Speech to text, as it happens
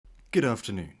Good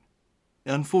afternoon.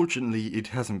 Unfortunately, it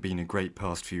hasn't been a great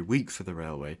past few weeks for the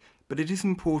railway, but it is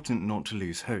important not to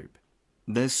lose hope.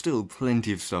 There's still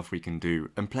plenty of stuff we can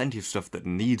do, and plenty of stuff that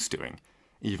needs doing,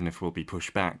 even if we'll be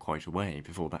pushed back quite a way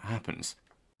before that happens.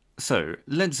 So,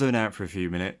 let's zone out for a few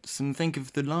minutes and think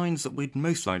of the lines that we'd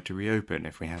most like to reopen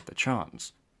if we had the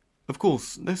chance. Of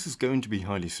course, this is going to be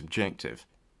highly subjective.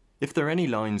 If there are any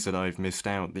lines that I've missed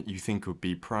out that you think would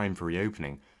be prime for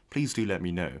reopening, please do let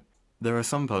me know. There are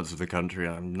some parts of the country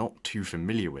I'm not too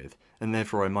familiar with, and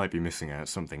therefore I might be missing out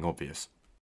something obvious.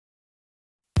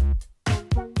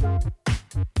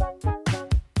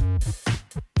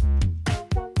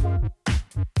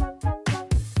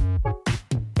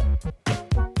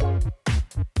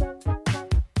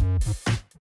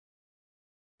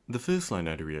 The first line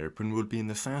I'd reopen would be in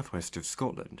the southwest of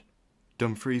Scotland,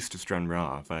 Dumfries to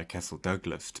Stranraer via Castle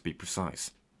Douglas to be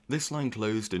precise. This line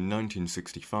closed in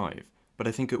 1965, but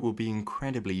I think it will be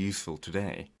incredibly useful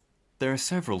today. There are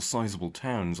several sizable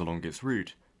towns along its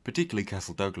route, particularly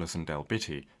Castle Douglas and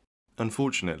Dalbitty.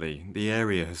 Unfortunately, the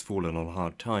area has fallen on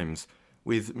hard times,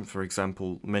 with, for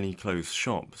example, many closed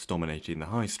shops dominating the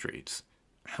high streets.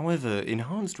 However,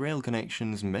 enhanced rail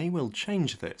connections may well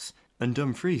change this, and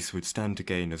Dumfries would stand to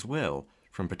gain as well,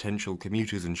 from potential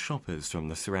commuters and shoppers from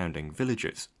the surrounding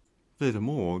villages.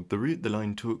 Furthermore, the route the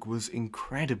line took was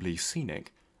incredibly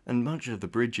scenic, and much of the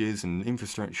bridges and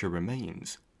infrastructure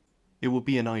remains. It will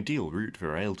be an ideal route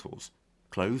for rail tours,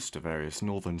 close to various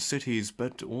northern cities,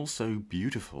 but also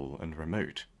beautiful and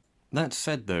remote. That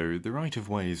said though, the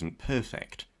right-of-way isn't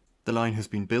perfect. The line has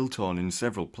been built on in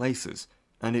several places,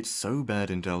 and it's so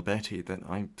bad in Dalbetty that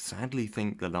I sadly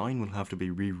think the line will have to be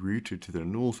rerouted to the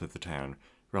north of the town,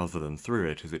 rather than through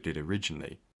it as it did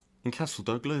originally. In Castle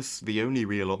Douglas, the only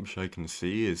real option I can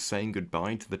see is saying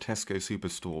goodbye to the Tesco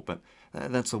superstore, but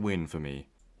that's a win for me.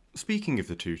 Speaking of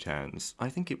the two towns, I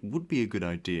think it would be a good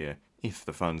idea, if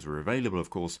the funds were available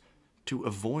of course, to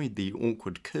avoid the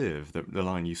awkward curve that the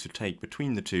line used to take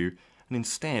between the two, and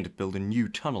instead build a new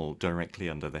tunnel directly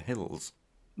under the hills.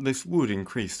 This would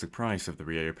increase the price of the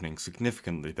reopening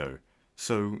significantly though,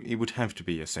 so it would have to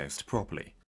be assessed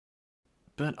properly.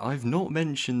 But I've not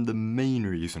mentioned the main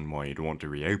reason why you'd want to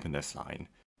reopen this line: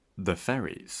 the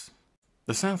ferries.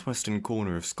 The southwestern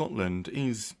corner of Scotland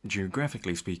is,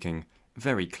 geographically speaking,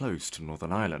 very close to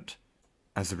Northern Ireland.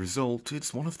 As a result,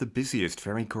 it's one of the busiest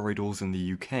ferry corridors in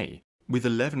the UK, with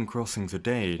 11 crossings a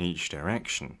day in each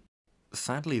direction.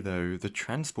 Sadly though, the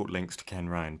transport links to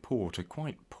Kenryan Port are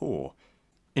quite poor.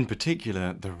 In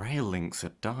particular, the rail links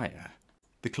are dire.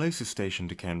 The closest station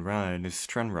to Kenryan is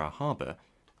Stranraer Harbour.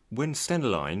 When Stena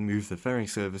Line moved the ferry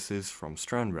services from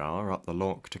Stranraer up the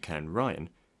loch to Kenryan,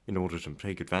 in order to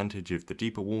take advantage of the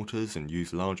deeper waters and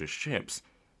use larger ships,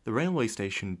 the railway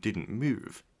station didn't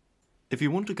move. If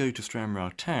you want to go to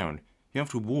Stranraer town, you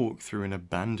have to walk through an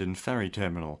abandoned ferry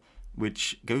terminal,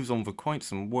 which goes on for quite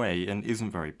some way and isn't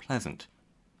very pleasant.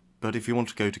 But if you want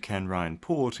to go to Kenryan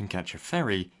Port and catch a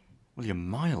ferry, well, you're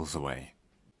miles away.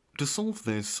 To solve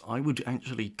this, I would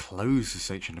actually close the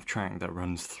section of track that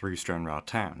runs through Stranraer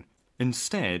town.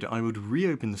 Instead, I would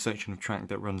reopen the section of track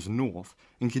that runs north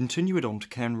and continue it on to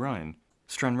Kenryan.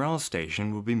 Stranraer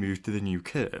station will be moved to the new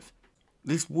curve.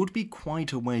 This would be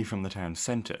quite away from the town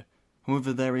centre,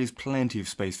 however there is plenty of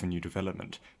space for new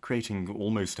development, creating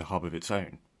almost a hub of its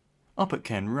own. Up at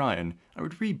Kenryan, I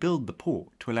would rebuild the port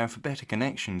to allow for better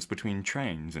connections between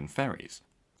trains and ferries.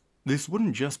 This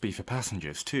wouldn't just be for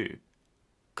passengers too.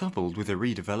 Coupled with a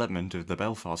redevelopment of the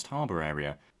Belfast harbour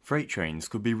area, freight trains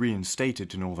could be reinstated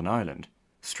to Northern Ireland,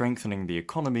 strengthening the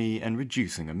economy and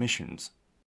reducing emissions.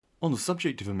 On the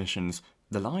subject of emissions,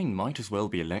 the line might as well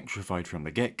be electrified from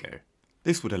the get-go.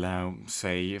 This would allow,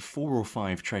 say, 4 or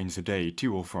 5 trains a day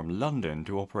to or from London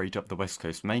to operate up the West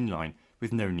Coast Main Line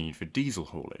with no need for diesel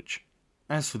haulage.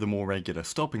 As for the more regular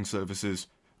stopping services,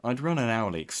 I'd run an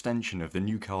hourly extension of the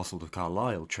Newcastle to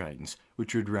Carlisle trains,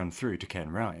 which would run through to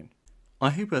Kenryan. I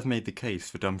hope I've made the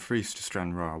case for Dumfries to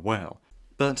Stranraer well,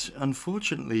 but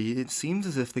unfortunately it seems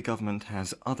as if the government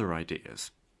has other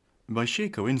ideas. By sheer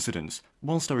coincidence,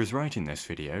 whilst I was writing this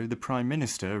video, the Prime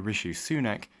Minister, Rishi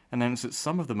Sunak, announced that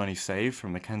some of the money saved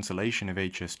from the cancellation of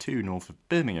HS2 north of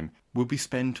Birmingham will be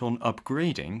spent on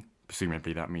upgrading,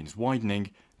 presumably that means widening,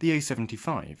 the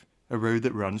A75, a road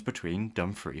that runs between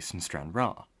Dumfries and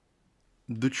Stranraer.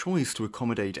 The choice to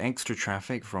accommodate extra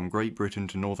traffic from Great Britain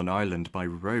to Northern Ireland by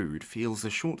road feels a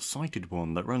short-sighted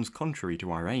one that runs contrary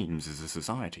to our aims as a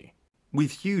society.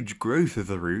 With huge growth of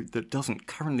the route that doesn't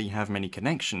currently have many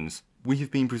connections, we have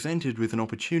been presented with an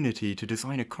opportunity to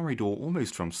design a corridor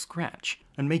almost from scratch,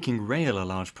 and making rail a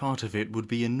large part of it would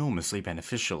be enormously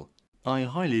beneficial. I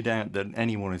highly doubt that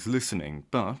anyone is listening,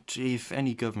 but if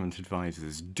any government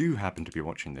advisors do happen to be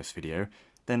watching this video,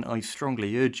 then I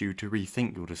strongly urge you to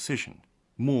rethink your decision.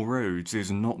 More roads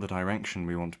is not the direction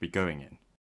we want to be going in.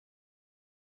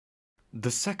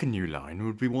 The second new line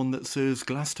would be one that serves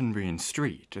Glastonbury and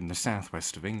Street in the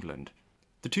southwest of England.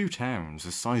 The two towns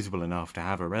are sizable enough to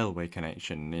have a railway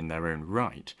connection in their own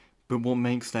right, but what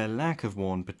makes their lack of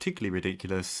one particularly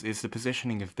ridiculous is the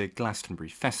positioning of the Glastonbury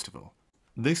Festival.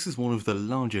 This is one of the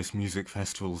largest music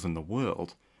festivals in the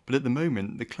world, but at the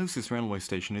moment the closest railway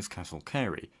station is Castle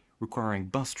Carey, requiring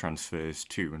bus transfers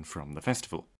to and from the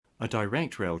festival. A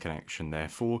direct rail connection,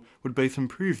 therefore, would both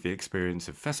improve the experience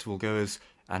of festival goers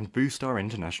and boost our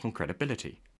international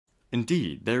credibility.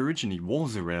 Indeed, there originally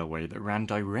was a railway that ran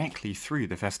directly through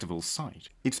the festival's site.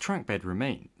 Its trackbed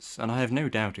remains, and I have no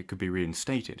doubt it could be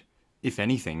reinstated. If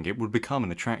anything, it would become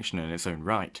an attraction in its own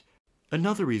right.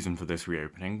 Another reason for this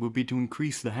reopening would be to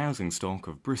increase the housing stock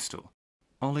of Bristol.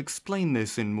 I'll explain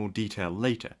this in more detail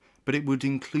later, but it would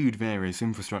include various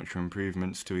infrastructure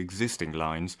improvements to existing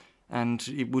lines, and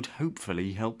it would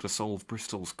hopefully help to solve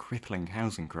Bristol's crippling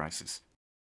housing crisis.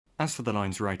 As for the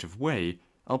line's right-of-way,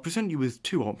 I'll present you with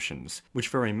two options, which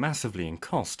vary massively in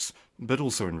costs, but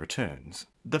also in returns.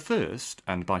 The first,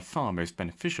 and by far most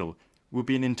beneficial, would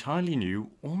be an entirely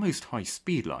new, almost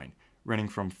high-speed line, running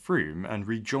from Frome and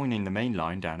rejoining the main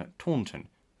line down at Taunton.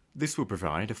 This will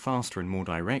provide a faster and more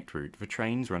direct route for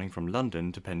trains running from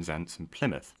London to Penzance and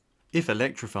Plymouth. If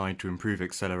electrified to improve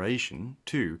acceleration,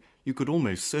 too, you could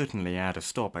almost certainly add a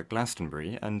stop at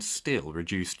Glastonbury and still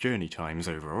reduce journey times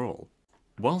overall.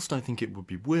 Whilst I think it would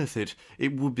be worth it,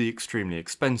 it would be extremely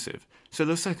expensive, so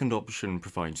the second option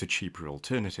provides a cheaper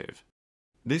alternative.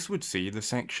 This would see the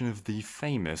section of the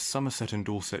famous Somerset and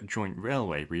Dorset Joint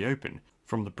Railway reopen,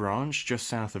 from the branch just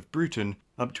south of Bruton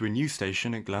up to a new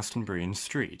station at Glastonbury and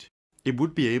Street. It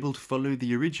would be able to follow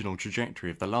the original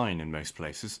trajectory of the line in most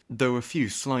places, though a few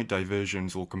slight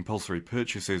diversions or compulsory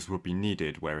purchases would be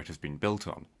needed where it has been built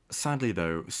on. Sadly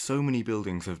though, so many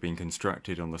buildings have been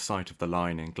constructed on the site of the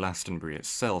line in Glastonbury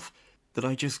itself that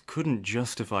I just couldn't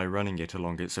justify running it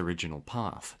along its original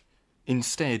path.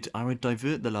 Instead, I would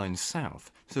divert the line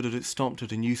south so that it stopped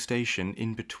at a new station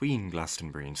in between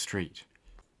Glastonbury and Street.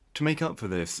 To make up for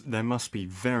this, there must be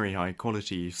very high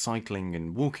quality cycling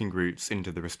and walking routes into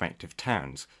the respective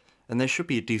towns, and there should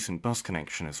be a decent bus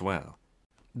connection as well.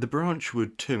 The branch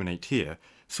would terminate here,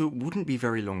 so it wouldn't be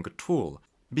very long at all.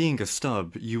 Being a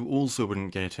stub, you also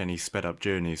wouldn't get any sped up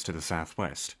journeys to the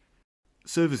southwest.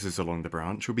 Services along the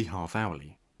branch will be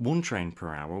half-hourly. One train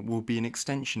per hour will be an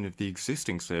extension of the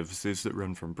existing services that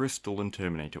run from Bristol and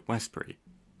terminate at Westbury.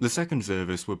 The second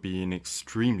service would be an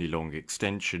extremely long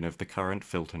extension of the current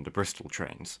Filton to Bristol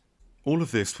trains. All of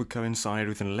this would coincide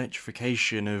with an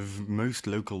electrification of most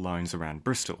local lines around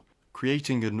Bristol,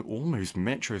 creating an almost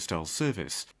metro-style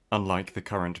service, unlike the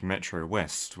current Metro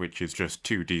West, which is just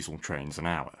 2 diesel trains an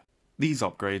hour. These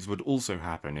upgrades would also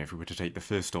happen if we were to take the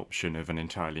first option of an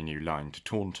entirely new line to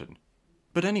Taunton.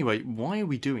 But anyway, why are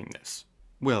we doing this?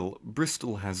 Well,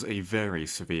 Bristol has a very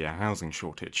severe housing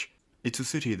shortage. It's a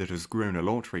city that has grown a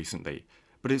lot recently,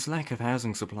 but its lack of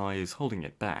housing supply is holding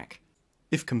it back.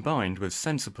 If combined with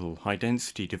sensible,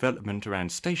 high-density development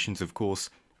around stations, of course,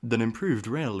 then improved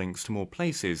rail links to more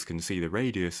places can see the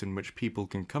radius in which people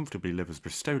can comfortably live as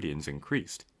Bristolians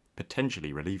increased,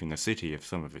 potentially relieving the city of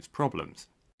some of its problems.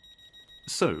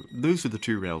 So, those are the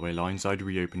 2 railway lines I'd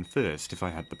reopen first if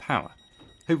I had the power.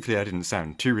 Hopefully I didn't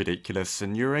sound too ridiculous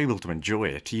and you're able to enjoy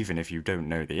it even if you don't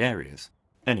know the areas.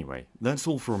 Anyway, that's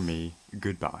all from me.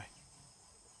 Goodbye.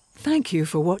 Thank you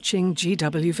for watching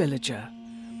GW Villager.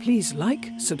 Please like,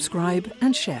 subscribe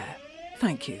and share.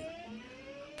 Thank you.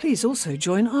 Please also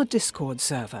join our Discord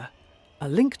server. A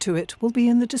link to it will be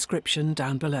in the description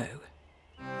down below.